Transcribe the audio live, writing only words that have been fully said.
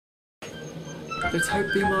Let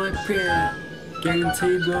hope be my prayer,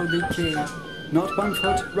 guaranteed worldly care. Not one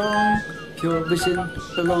foot wrong, pure vision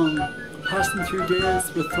belong. Passing through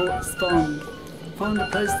days with thoughts fond. Find a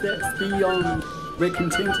place that's beyond, where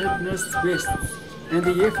contentedness rests, and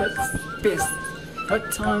the effort's best. A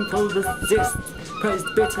time filled with zest,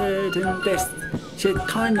 praised, bettered and blessed. Shared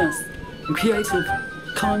kindness and creative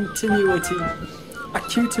continuity.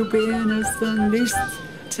 Acute awareness unleashed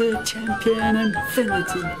to champion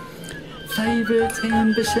infinity. Favourite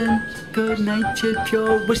ambition, good-natured,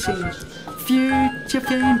 pure wishing. Future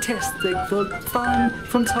fantastic, full fun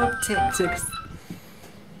from top tactics.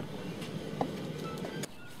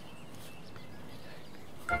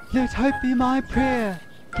 Let hope be my prayer,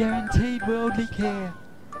 guaranteed worldly care.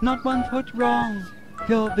 Not one foot wrong,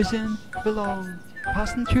 your vision belong.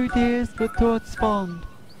 Passing through days with thoughts fond.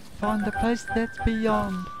 Find the place that's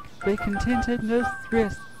beyond, where contentedness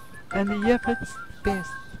rests, and the effort's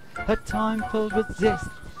best. A time filled with zest,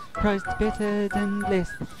 praised, bettered and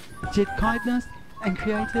blessed. Jet kindness and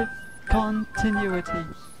creative continuity.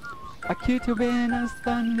 Acute awareness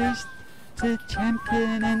unleashed to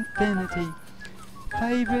champion infinity.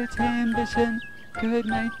 Favourite ambition,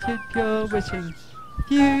 good-natured, pure wishing.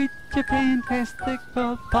 Future fantastic,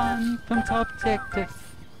 full fun from top tactics.